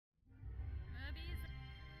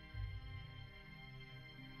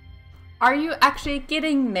Are you actually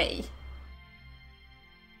kidding me?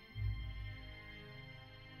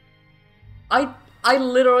 I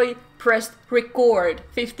literally pressed record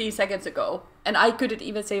 15 seconds ago and I couldn't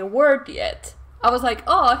even say a word yet. I was like,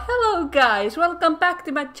 oh, hello guys, welcome back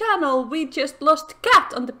to my channel. We just lost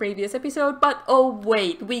Cat on the previous episode, but oh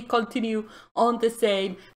wait, we continue on the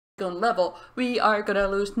same level. We are gonna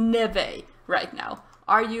lose Neve right now.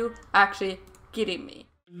 Are you actually kidding me?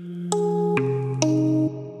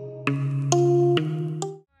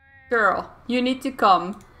 Girl, you need to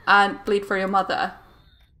come and plead for your mother.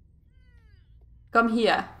 Come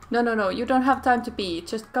here. No, you don't have time to pee.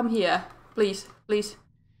 Just come here. Please, please.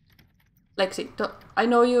 Lexi, I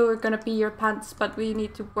know you're gonna pee your pants, but we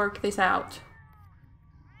need to work this out.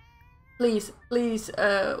 Please,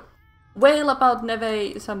 wail about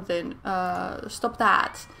Neve something. Stop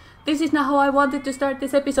that. This is not how I wanted to start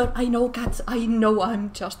this episode. I know, cats, I know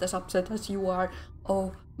I'm just as upset as you are.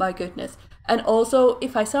 Oh my goodness. And also,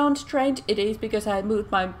 if I sound strange, it is because I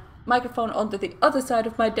moved my microphone onto the other side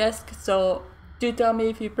of my desk, so do tell me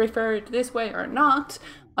if you prefer it this way or not.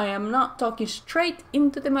 I am not talking straight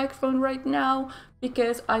into the microphone right now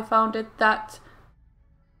because I found it that...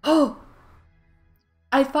 I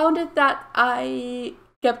found it that I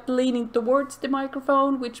kept leaning towards the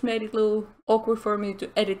microphone, which made it a little awkward for me to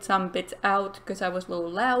edit some bits out because I was a little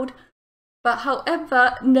loud. But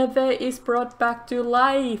however, Neve is brought back to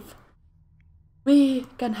life. We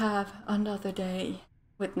can have another day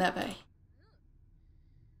with Neve.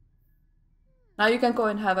 Now you can go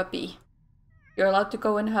and have a pee. You're allowed to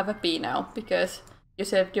go and have a pee now, because you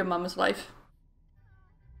saved your mom's life.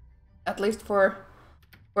 At least for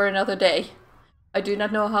another day. I do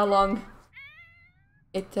not know how long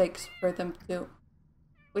it takes for them to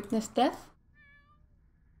witness death.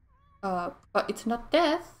 But it's not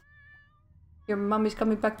death. Your mom is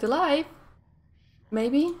coming back to life.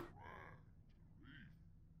 Maybe?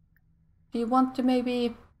 Do you want to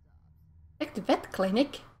maybe check the vet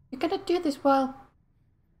clinic? You cannot do this while...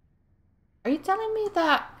 Are you telling me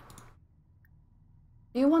that...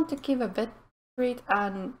 Do you want to give a vet treat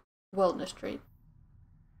and wellness treat?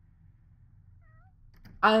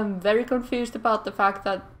 I am very confused about the fact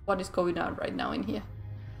that what is going on right now in here.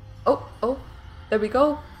 Oh, there we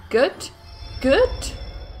go. Good.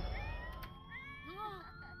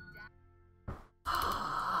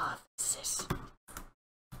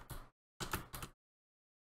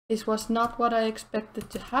 This was not what I expected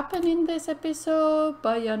to happen in this episode,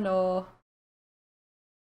 but you know.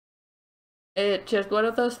 It's just one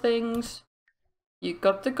of those things you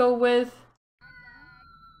got to go with.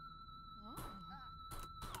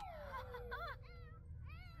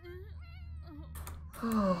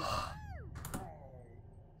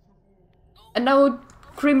 And now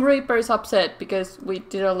Grim Reaper is upset because we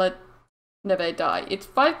didn't let Neve die. It's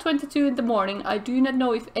 5:22 in the morning. I do not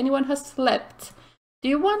know if anyone has slept. Do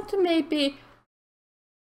you want to maybe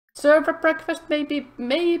serve a breakfast? Maybe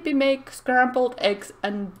make scrambled eggs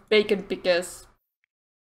and bacon because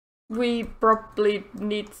we probably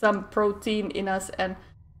need some protein in us and...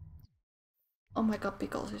 Oh my god,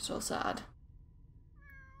 Pickles is so sad.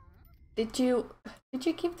 Did you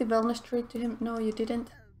give the wellness treat to him? No, you didn't.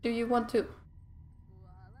 Do you want to?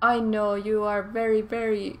 I know you are very,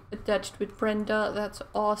 very attached with Brenda. That's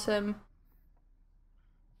awesome.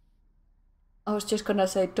 I was just gonna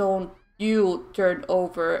say, don't you turn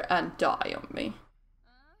over and die on me.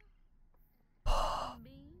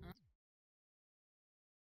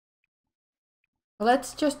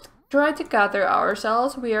 Let's just try to gather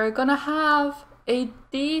ourselves. We are gonna have a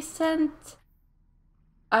decent...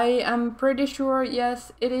 I am pretty sure,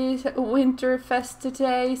 yes, it is Winterfest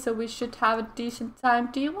today, so we should have a decent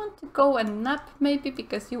time. Do you want to go and nap maybe?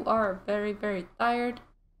 Because you are very, very tired.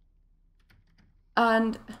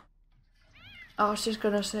 And... I was just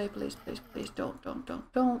gonna say, please,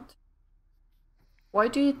 don't. Why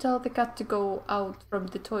do you tell the cat to go out from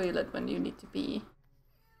the toilet when you need to pee?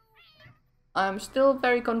 I'm still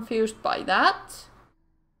very confused by that.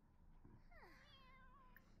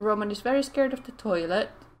 Roman is very scared of the toilet.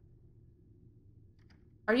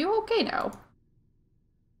 Are you okay now?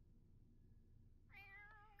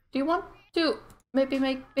 Do you want to maybe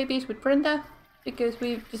make babies with Brenda? Because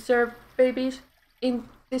we deserve babies in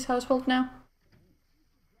this household now.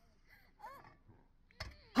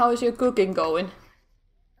 How is your cooking going?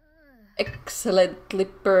 Excellently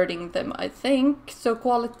birding them, I think. So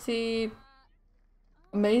quality...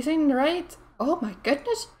 Amazing, right? Oh my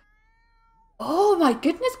goodness. Oh my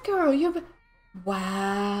goodness, girl. You...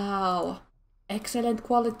 Wow. Excellent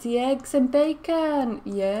quality eggs and bacon.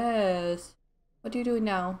 Yes. What are you doing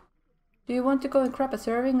now? Do you want to go and grab a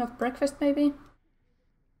serving of breakfast maybe?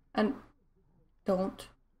 And Don't.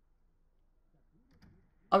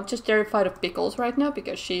 I'm just terrified of Pickles right now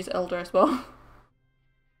because she's elder as well.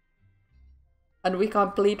 And we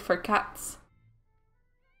can't bleed for cats.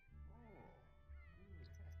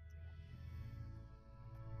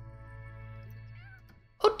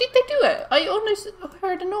 Oh, did they do it? I only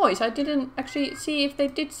heard a noise. I didn't actually see if they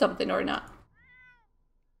did something or not.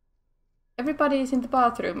 Everybody is in the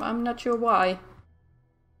bathroom. I'm not sure why.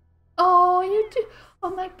 Oh, you do. Oh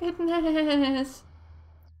my goodness.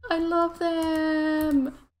 I love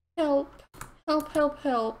them. Help. Help, help,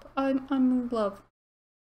 help. I'm in love.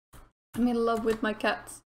 I'm in love with my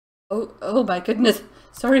cats. Oh my goodness.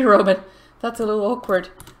 Sorry, Roman. That's a little awkward.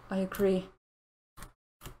 I agree.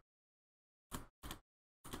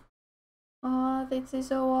 Oh, this is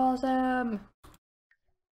so awesome.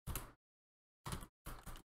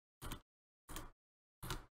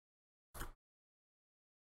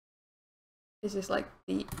 This is like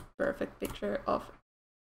the perfect picture of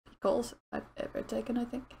Pickles I've ever taken, I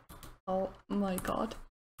think. Oh my god.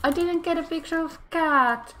 I didn't get a picture of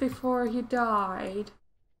Cat before he died.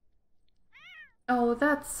 Oh,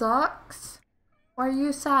 that sucks. Why are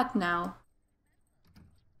you sad now?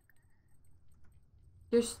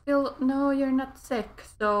 You're still... No, you're not sick.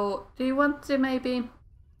 So, do you want to maybe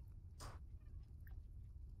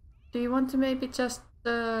just...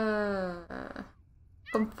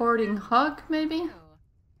 comforting hug, maybe?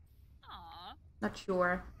 Not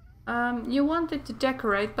sure. You wanted to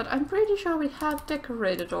decorate, but I'm pretty sure we have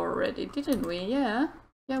decorated already, didn't we? Yeah.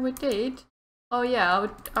 Yeah, we did. Oh yeah,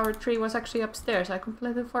 our tree was actually upstairs. I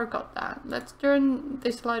completely forgot that. Let's turn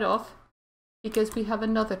this light off, because we have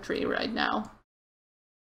another tree right now.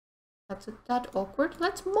 That's that awkward.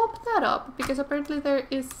 Let's mop that up, because apparently there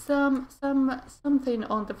is something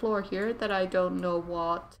on the floor here that I don't know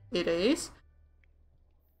what it is.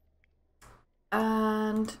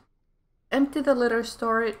 And empty the litter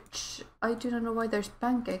storage. I do not know why there's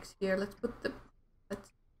pancakes here. Let's put them.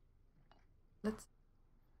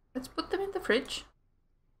 Let's put them in the fridge.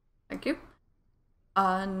 Thank you.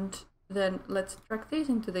 And then let's drag these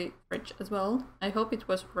into the fridge as well. I hope it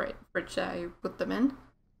was right fridge that I put them in.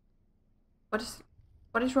 What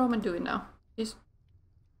is Roman doing now?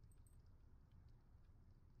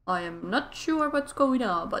 I am not sure what's going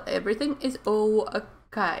on, but everything is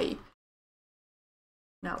okay.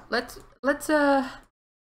 Now let's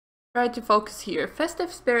try to focus here.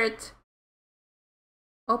 Festive spirit.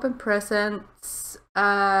 Open presents.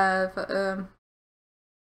 From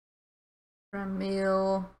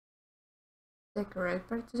meal. Decorate.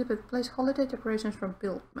 Participate. Place holiday decorations from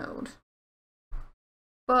build mode.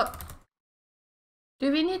 But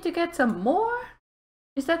do we need to get some more?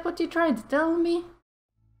 Is that what you tried to tell me?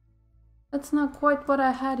 That's not quite what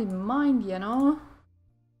I had in mind, you know.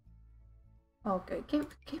 Okay, give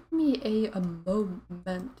me a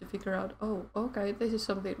moment to figure out. Oh, okay, this is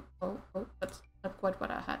something. Oh, that's not quite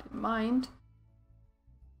what I had in mind.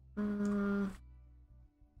 Well,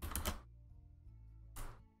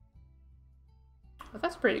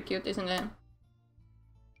 that's pretty cute, isn't it?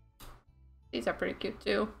 These are pretty cute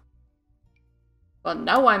too. Well,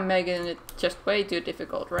 now I'm making it just way too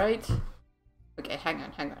difficult, right? Okay, hang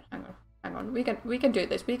on. We can do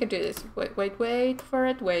this. We can do this. Wait for it. Wait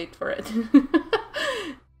for it.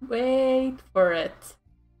 Wait for it.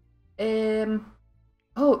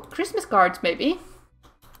 Oh, Christmas cards maybe,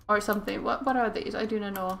 or something. What are these? I do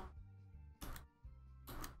not know.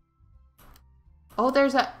 Oh,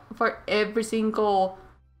 there's a for every single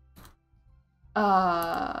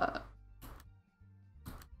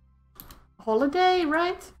holiday,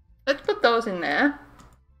 right? Let's put those in there.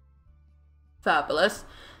 Fabulous.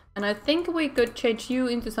 And I think we could change you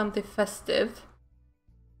into something festive.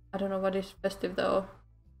 I don't know what is festive though.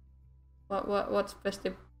 What's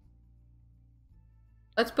festive?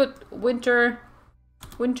 Let's put winter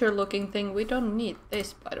looking thing. We don't need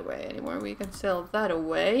this, by the way, anymore. We can sell that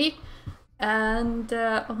away. And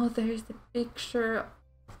oh, there's the picture.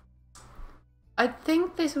 I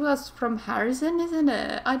think this was from Harrison, isn't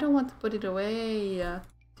it? I don't want to put it away.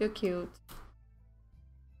 Too cute.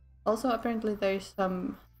 Also, apparently there's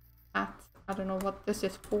some hat. I don't know what this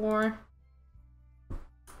is for.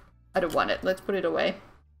 I don't want it. Let's put it away.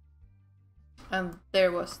 And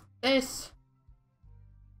there was this.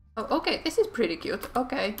 Oh, okay. This is pretty cute.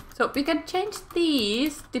 Okay. So we can change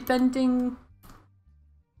these depending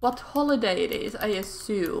what holiday it is, I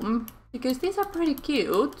assume. Because these are pretty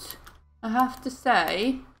cute, I have to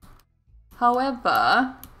say.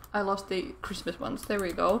 However, I lost the Christmas ones. There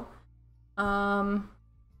we go.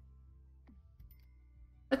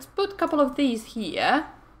 Let's put a couple of these here.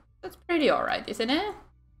 That's pretty alright, isn't it?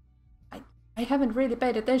 I haven't really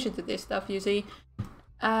paid attention to this stuff, you see.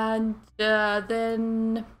 And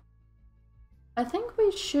then I think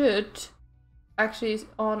we should actually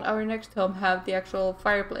on our next home have the actual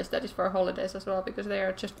fireplace that is for holidays as well, because they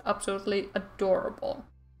are just absolutely adorable.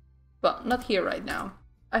 Well, not here right now.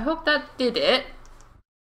 I hope that did it.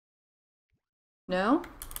 No?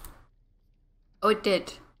 Oh, it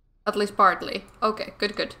did. At least partly. Okay,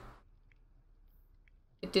 good, good.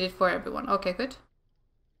 It did it for everyone. Okay, good.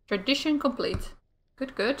 Tradition complete.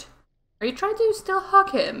 Good, good. Are you trying to still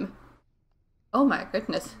hug him? Oh my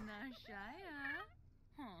goodness.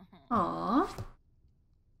 Aww.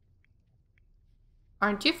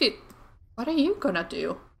 Aren't you fit? What are you gonna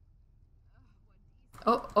do?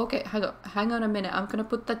 Oh, okay, hang on a minute. I'm gonna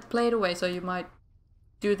put that plate away so you might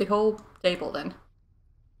do the whole table then.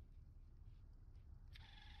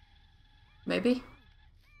 Maybe?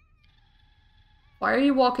 Why are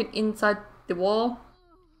you walking inside the wall?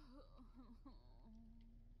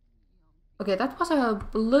 Okay, that was a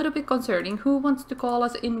little bit concerning. Who wants to call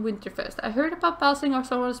us in Winterfest? I heard about passing or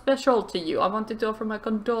someone special to you. I wanted to offer my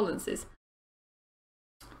condolences.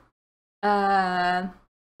 Thank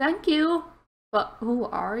you. But who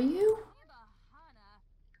are you?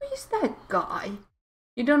 Who is that guy?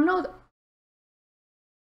 You don't know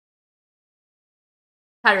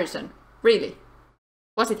Harrison. Really?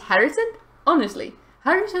 Was it Harrison? Honestly,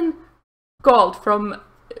 Harrison called from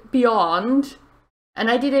beyond, and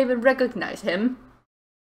I didn't even recognize him.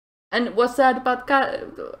 And was sad about cat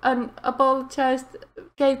and apologized,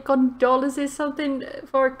 gave condolences something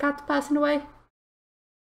for cat passing away.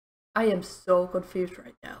 I am so confused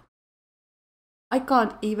right now. I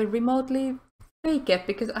can't even remotely fake it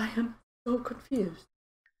because I am so confused.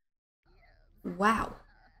 Wow.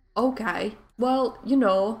 Okay. Well, you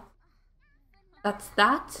know, that's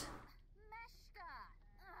that.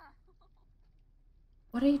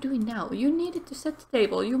 What are you doing now? You needed to set the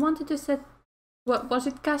table. You wanted to set... What was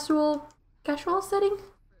it? Casual setting?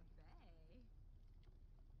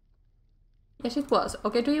 Yes, it was.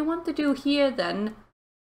 Okay, do you want to do here then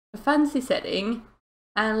a fancy setting?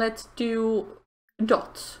 And let's do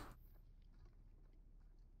dots.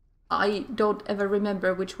 I don't ever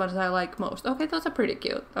remember which ones I like most. Okay, those are pretty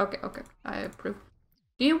cute. Okay, okay, I approve.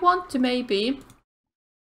 Do you want to maybe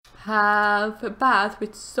have a bath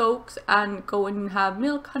with soaks and go and have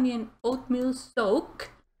milk, honey and oatmeal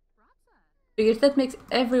soak? Because that makes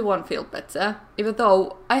everyone feel better. Even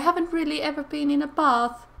though I haven't really ever been in a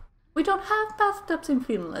bath. We don't have bathtubs in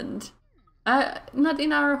Finland. Not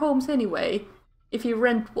in our homes anyway. If you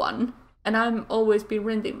rent one. And I'm always been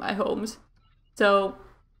renting my homes. So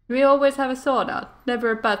we always have a sauna,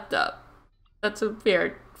 never a bathtub. That's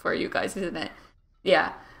weird for you guys, isn't it?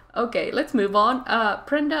 Yeah. Okay, let's move on.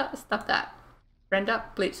 Brenda, stop that. Brenda,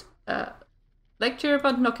 please. Lecture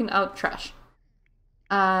about knocking out trash.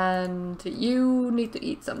 And you need to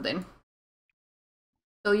eat something.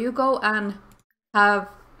 So you go and have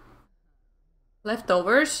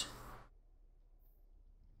leftovers.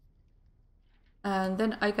 And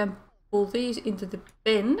then I can pull these into the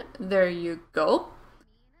bin. There you go.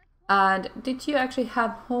 And did you actually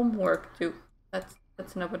have homework too?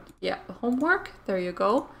 That's not what... Yeah, homework. There you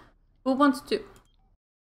go. Who wants to...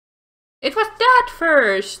 It was Dad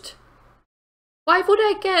first! Why would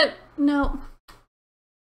I get... No.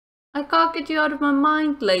 I can't get you out of my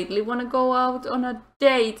mind lately. Wanna go out on a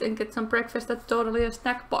date and get some breakfast at totally a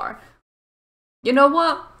snack bar. You know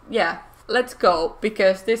what? Yeah, let's go.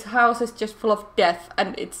 Because this house is just full of death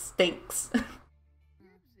and it stinks.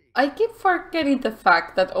 I keep forgetting the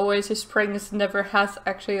fact that Oasis Springs never has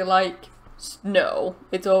actually like snow.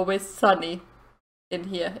 It's always sunny in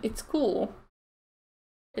here. It's cool.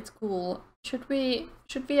 It's cool. Should we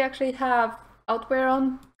actually have outwear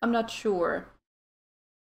on? I'm not sure.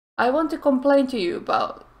 I want to complain to you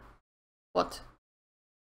about what?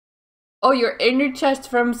 Oh, you're energized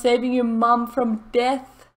from saving your mom from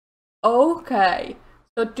death. Okay.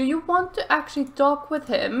 So do you want to actually talk with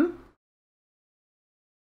him?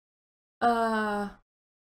 How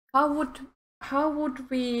would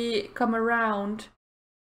we come around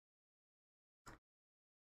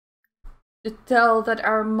to tell that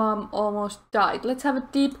our mom almost died? Let's have a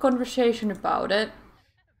deep conversation about it.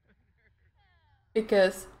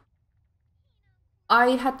 Because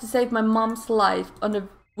I had to save my mom's life on a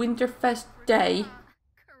Winterfest day.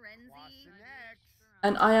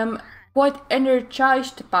 And I am quite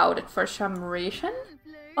energized about it for some reason.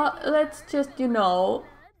 But let's just, you know,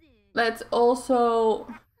 let's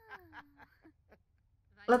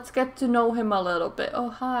get to know him a little bit. Oh,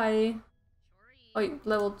 hi. Oh,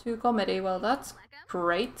 level 2 comedy. Well, that's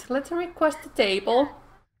great. Let's request a table.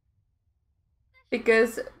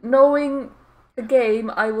 Because knowing the game,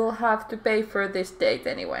 I will have to pay for this date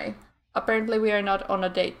anyway. Apparently we are not on a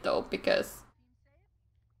date though, because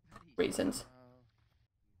reasons.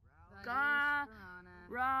 Ga,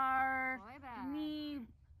 rar, ni,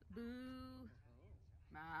 boo,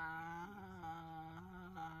 ma,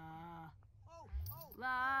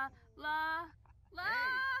 la, la, la,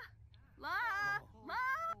 la, la.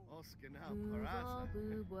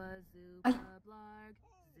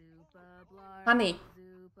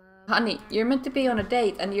 Honey, you're meant to be on a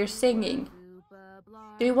date and you're singing.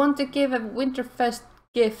 Do you want to give a Winterfest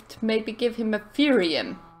gift? Maybe give him a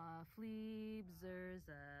Furium.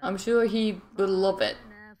 I'm sure he will love it.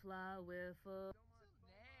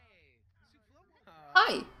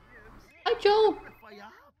 Hi! Hi, Joe!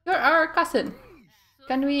 You're our cousin.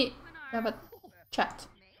 Can we have a chat?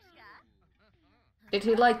 Did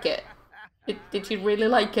he like it? Did he really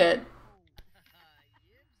like it?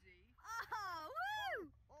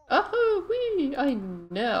 Oh, wee! I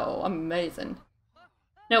know, amazing.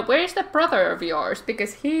 Now, where's the brother of yours?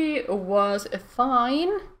 Because he was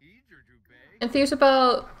fine. Enthused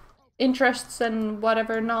about interests and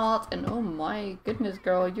whatever not. And oh my goodness,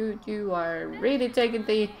 girl, you are really taking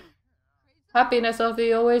the happiness of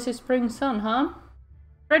the Oasis Spring Sun, huh?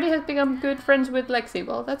 Freddy has become good friends with Lexi.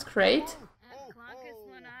 Well, that's great.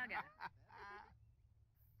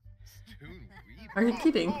 Are you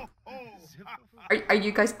kidding? Are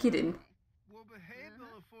you guys kidding?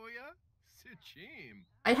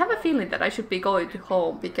 I have a feeling that I should be going to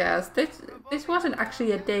home because this wasn't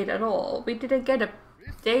actually a date at all. We didn't get a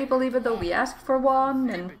table even though we asked for one,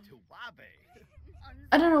 and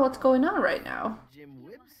I don't know what's going on right now. Do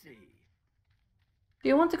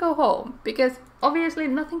you want to go home? Because obviously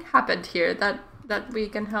nothing happened here that we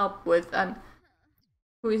can help with. And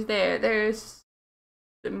who is there? There's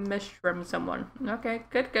the mesh from someone. Okay,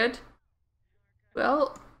 good.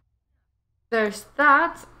 Well, there's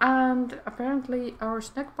that, and apparently our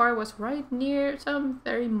snack bar was right near some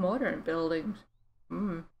very modern buildings.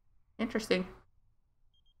 Interesting.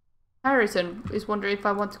 Harrison is wondering if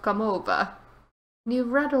I want to come over. New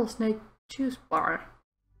Rattlesnake Juice Bar.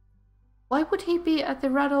 Why would he be at the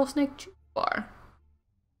Rattlesnake Juice Bar?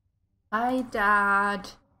 Hi, Dad.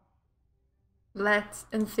 Let's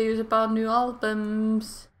enthuse about new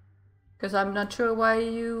albums. Because I'm not sure why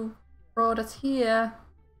you brought us here.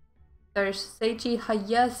 There's Seiji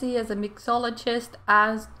Hayashi as a mixologist,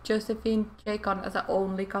 as Josephine Jacon as an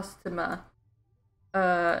only customer.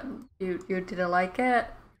 You didn't like it?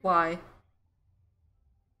 Why?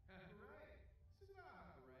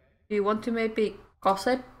 Do you want to maybe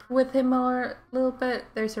gossip with him a little bit?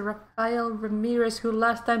 There's a Rafael Ramirez who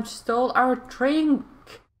last time stole our drink.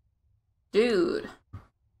 Dude.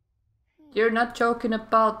 You're not joking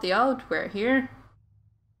about the outwear here?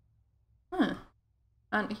 Huh.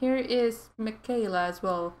 And here is Michaela as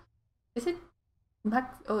well. Is it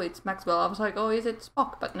Max? Oh, it's Maxwell. I was like, oh, is it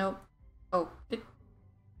Spock? But no. Oh,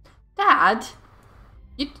 Dad?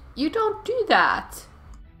 You don't do that.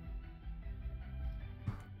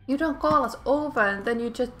 You don't call us over and then you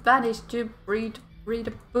just vanish to read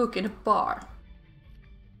a book in a bar.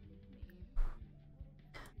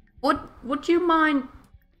 Would you mind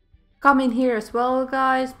coming here as well,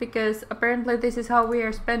 guys? Because apparently this is how we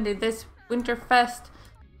are spending this Winterfest.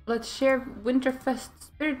 Let's share Winterfest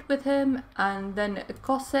spirit with him and then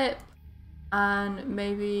gossip. And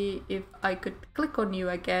maybe if I could click on you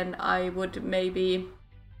again, I would maybe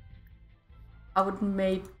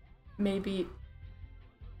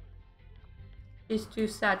He's too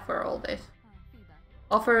sad for all this.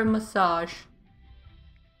 Offer a massage.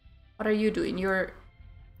 What are you doing? You're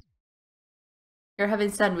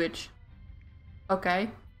having sandwich. Okay.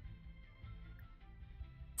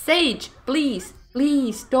 Sage, please,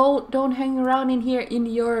 don't hang around in here in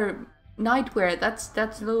your nightwear. That's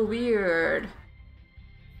a little weird.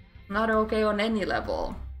 Not okay on any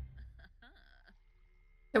level.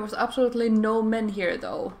 There was absolutely no men here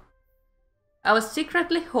though. I was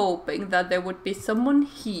secretly hoping that there would be someone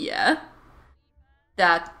here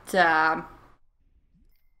that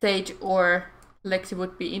Sage or Lexi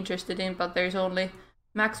would be interested in, but there's only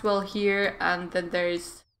Maxwell here, and then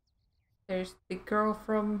there's the girl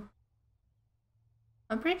from...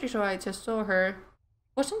 I'm pretty sure I just saw her.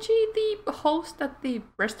 Wasn't she the host at the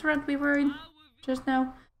restaurant we were in just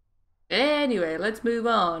now? Anyway, let's move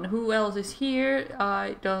on. Who else is here?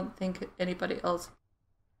 I don't think anybody else.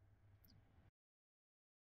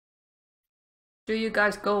 Do you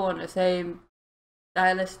guys go on the same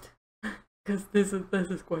stylist? Because this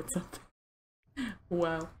is quite something.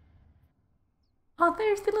 Wow. Oh,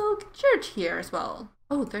 there's the little church here as well.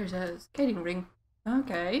 Oh, there's a skating ring.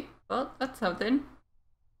 Okay, well, that's something.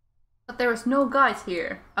 But there's no guys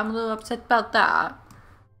here. I'm a little upset about that.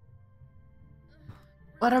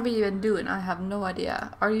 What are we even doing? I have no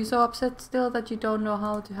idea. Are you so upset still that you don't know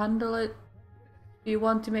how to handle it? Do you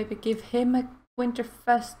want to maybe give him a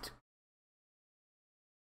Winterfest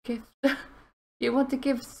gift? Do you want to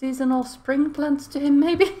give seasonal spring plants to him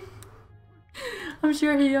maybe? I'm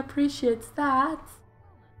sure he appreciates that.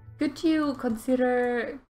 Could you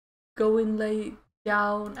consider going lay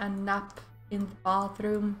down and nap in the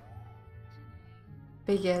bathroom?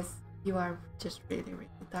 Because you are just really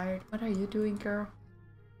tired. What are you doing, girl?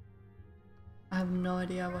 I have no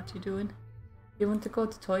idea what you're doing. You want to go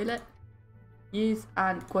to the toilet? Yes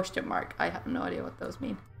and question mark. I have no idea what those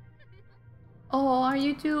mean. Oh, are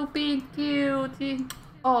you two being cute?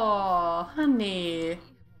 Oh, honey.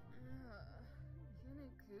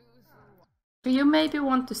 Do you maybe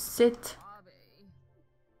want to sit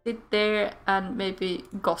there and maybe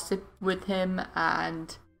gossip with him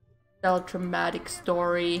and tell a dramatic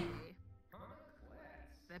story?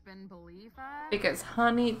 Because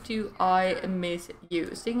honey, do I miss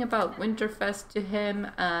you. Sing about Winterfest to him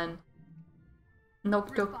and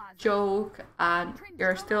knock joke, and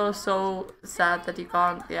you're still so sad that you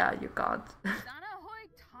can't. Yeah, you can't.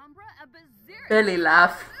 Belly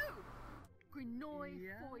laugh.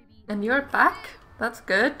 And you're back? That's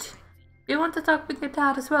good. Do you want to talk with your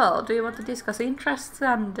dad as well? Do you want to discuss interests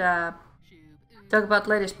and talk about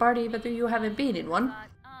latest party, but you haven't been in one?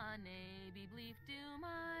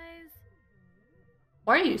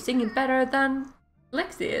 Why are you singing better than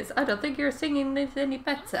Lexi is? I don't think you're singing this any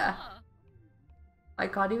better. I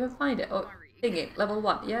can't even find it. Oh, singing, level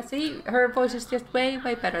 1. Yeah, see? Her voice is just way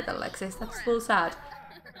better than Lexi's. That's so sad.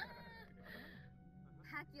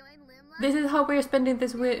 This is how we're spending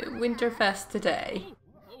this Winterfest today.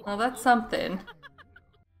 Well, that's something.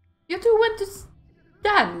 You two went to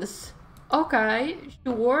dance. Okay,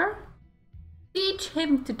 sure. Teach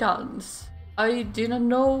him to dance. I do not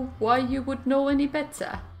know why you would know any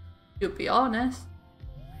better, to be honest.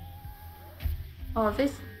 Oh,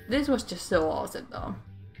 this was just so awesome though.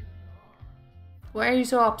 Why are you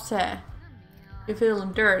so upset? You're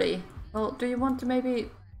feeling dirty. Well, do you want to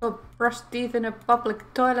maybe go brush teeth in a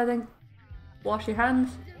public toilet and wash your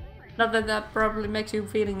hands? Not that that probably makes you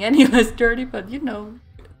feeling any less dirty, but you know,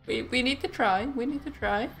 we need to try. We need to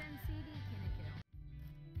try.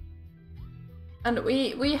 And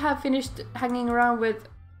we have finished hanging around with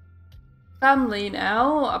family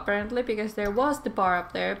now, apparently, because there was the bar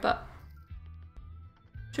up there, but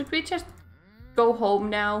should we just go home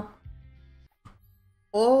now?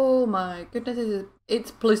 Oh my goodness, it's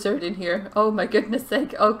blizzard in here. Oh my goodness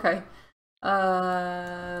sake. Okay.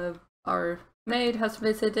 Our maid has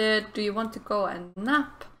visited. Do you want to go and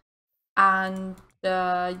nap? And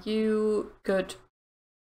you could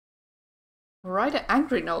write an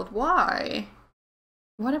angry note. Why?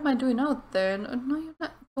 What am I doing out there? No, you're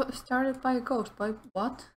not started by a ghost. By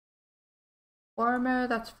what? Warmer,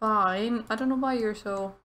 that's fine. I don't know why you're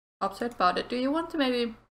so upset about it. Do you want to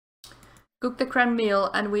maybe cook the grand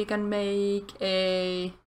meal and we can make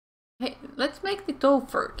a... Hey, let's make the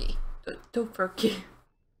tofurkey. Tofurkey.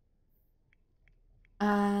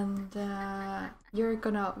 And you're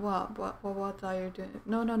gonna... What are you doing?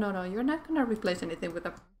 No. You're not gonna replace anything with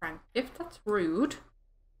a prank gift. That's rude.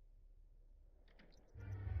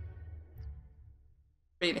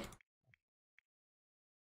 Really?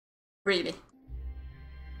 Really?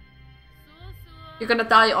 You're gonna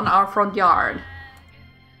die on our front yard.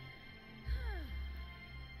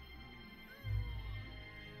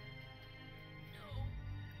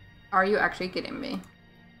 Are you actually kidding me?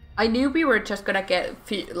 I knew we were just gonna get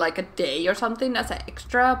like a day or something as an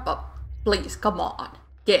extra, but please, come on.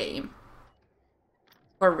 Game.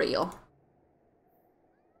 For real.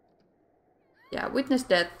 Yeah, witness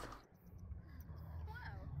death.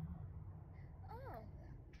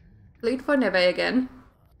 Bleed for Neve again.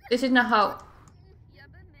 This is not how...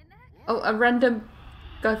 Oh, a random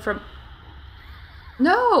guy from...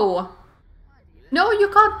 No! No, you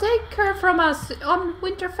can't take her from us on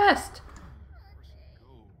Winterfest.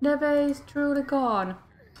 Neve is truly gone.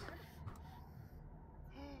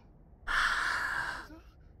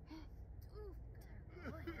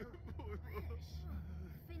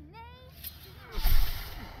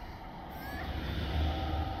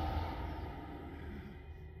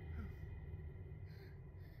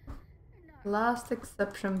 Last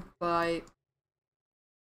exception by...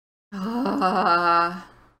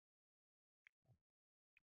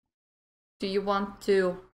 Do you want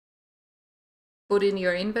to put in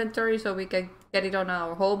your inventory so we can get it on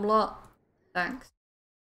our home lot? Thanks.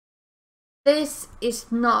 This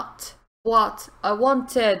is not what I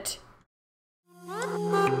wanted.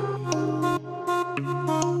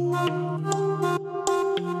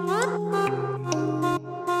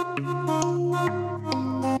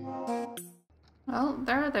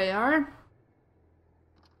 are.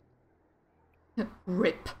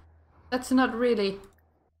 Rip. That's not really...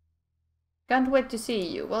 Can't wait to see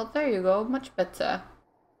you. Well, there you go. Much better.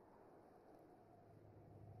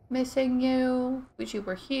 Missing you. Wish you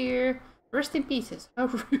were here. Rest in pieces. How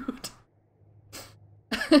rude.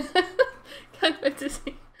 Can't wait to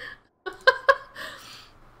see.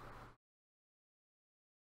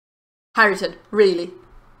 Harrison, really?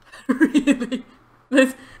 Really?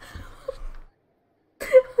 This...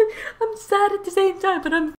 I'm sad at the same time,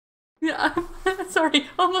 but I'm sorry,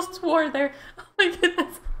 almost swore there. Oh my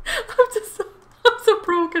goodness. I'm so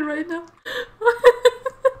broken right now.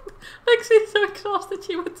 Lexi's so exhausted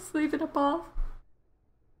she went to sleep in a bath.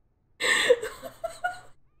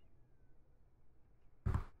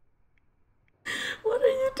 What are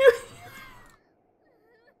you doing?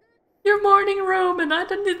 You're mourning Roman. I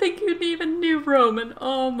didn't think you even knew Roman.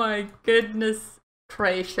 Oh my goodness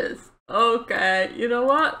gracious. Okay, you know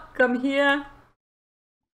what? Come here.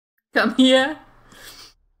 Come here.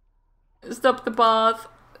 Stop the bath.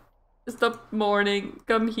 Stop mourning.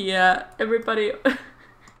 Come here. Everybody.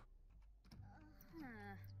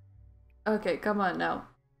 Okay, come on now.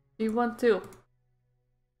 Do you want to?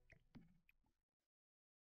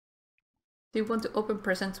 Do you want to open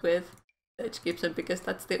presents with H. Gibson? Because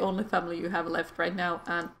that's the only family you have left right now,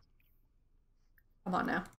 and... Come on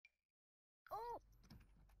now.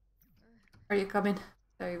 Are you coming?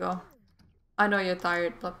 There you go. I know you're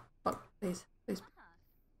tired, but please, please.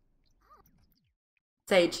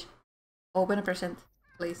 Sage, open a present,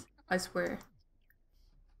 please. I swear.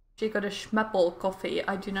 She got a Schmapple coffee.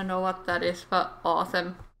 I do not know what that is, but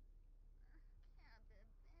awesome.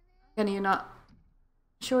 Can you not?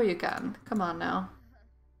 Sure you can. Come on now.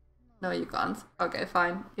 No, you can't. Okay,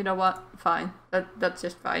 fine. You know what? Fine. That's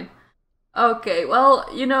just fine. Okay, well,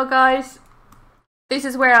 you know, guys, this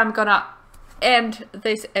is where I'm gonna end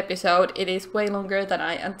this episode. It is way longer than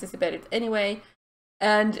I anticipated anyway.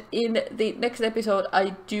 And in the next episode,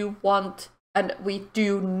 I do want, and we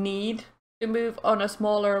do need to move on a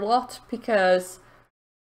smaller lot because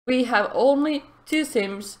we have only 2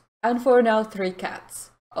 Sims and for now 3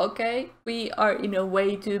 cats. Okay, we are in a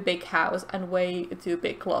way too big house and way too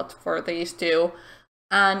big lot for these 2.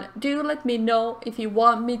 And do let me know if you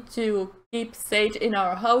want me to keep Sage in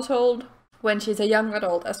our household when she's a young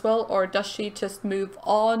adult as well, or does she just move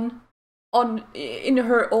on in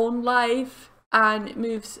her own life and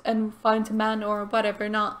moves and finds a man or whatever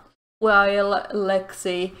not, while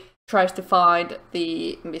Lexi tries to find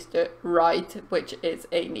the Mr. Right, which is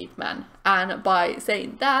a neat man. And by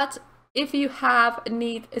saying that, if you have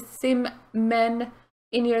neat sim men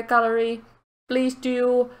in your gallery, please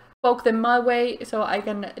do poke them my way so I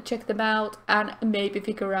can check them out and maybe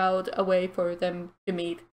figure out a way for them to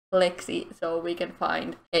meet Lexi so we can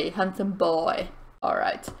find a handsome boy.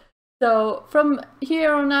 Alright. So from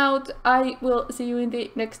here on out, I will see you in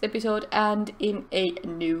the next episode and in a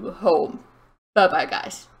new home. Bye bye,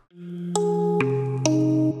 guys.